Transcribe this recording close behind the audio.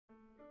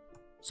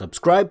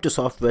Subscribe to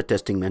Software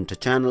Testing Mentor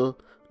channel,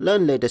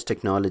 learn latest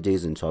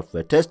technologies in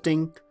software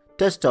testing,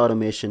 test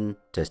automation,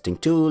 testing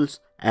tools,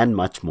 and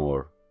much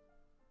more.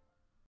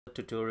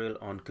 Tutorial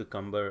on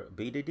Cucumber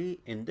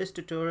BDD. In this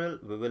tutorial,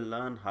 we will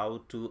learn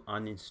how to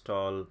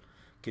uninstall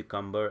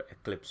Cucumber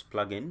Eclipse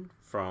plugin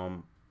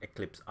from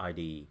Eclipse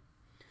IDE.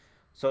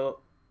 So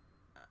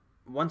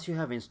once you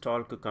have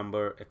installed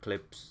Cucumber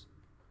Eclipse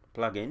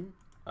plugin,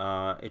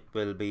 it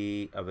will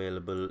be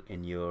available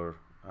in your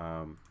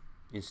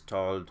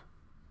installed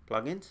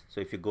plugins.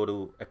 So if you go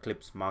to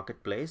Eclipse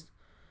Marketplace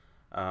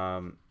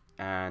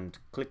and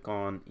click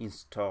on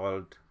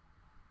installed,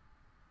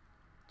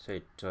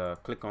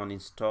 click on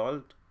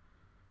installed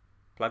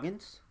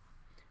plugins,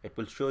 it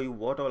will show you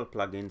what all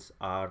plugins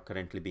are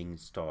currently being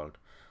installed.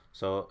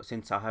 So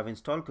since I have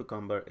installed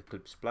Cucumber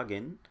Eclipse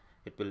plugin,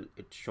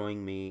 it's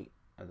showing me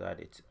that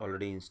it's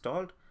already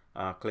installed.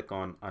 Click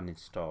on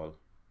uninstall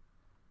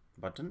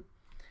button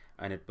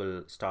and it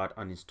will start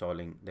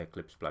uninstalling the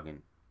Eclipse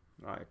plugin,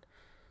 right?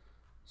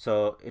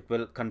 So it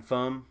will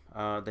confirm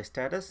the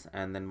status,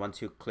 and then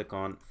once you click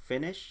on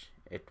finish,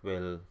 it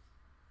will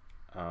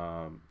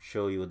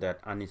show you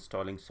that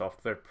uninstalling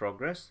software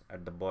progress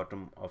at the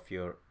bottom of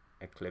your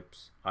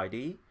Eclipse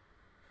IDE.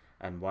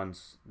 And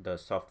once the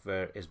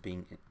software is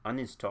being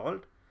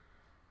uninstalled,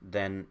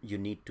 then you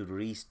need to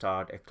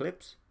restart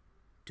Eclipse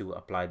to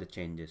apply the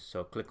changes.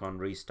 So click on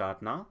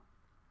restart now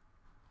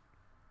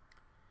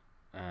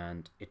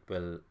and it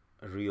will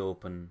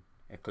reopen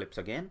Eclipse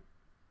again.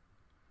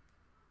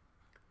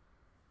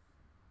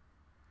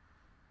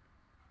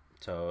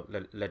 So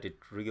let it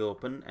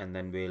reopen, and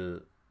then we'll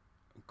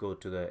go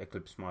to the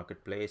Eclipse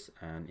Marketplace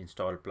and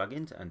install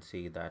plugins and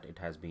see that it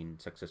has been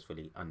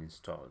successfully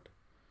uninstalled.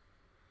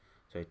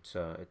 So it's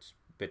a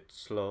bit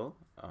slow.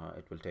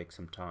 It will take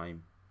some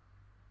time.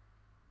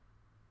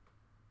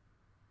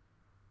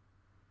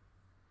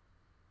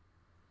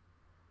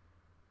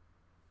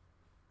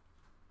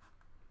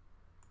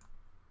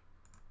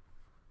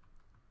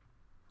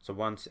 So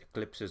once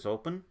Eclipse is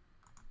open,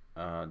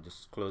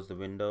 just close the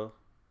window,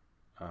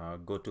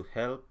 go to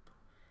Help,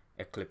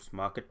 Eclipse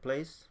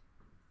Marketplace,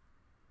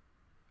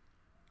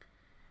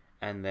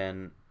 and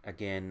then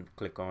again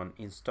click on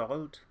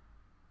Installed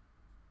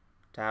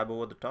tab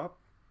over the top.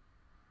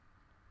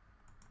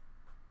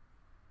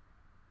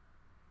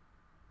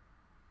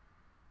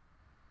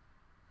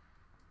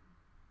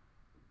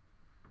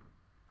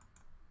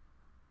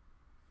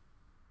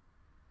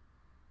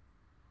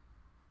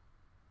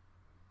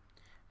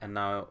 And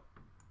now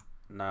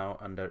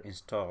under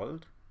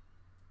installed,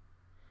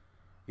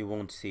 you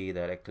won't see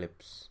that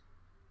Eclipse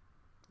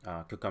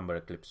Cucumber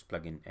Eclipse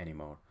plugin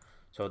anymore.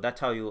 So that's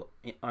how you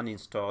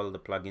uninstall the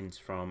plugins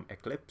from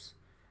Eclipse.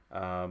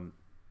 In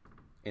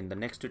the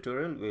next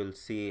tutorial, we'll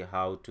see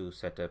how to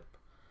set up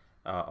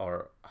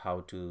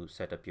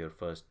your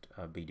first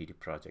BDD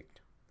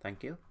project.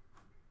 Thank you.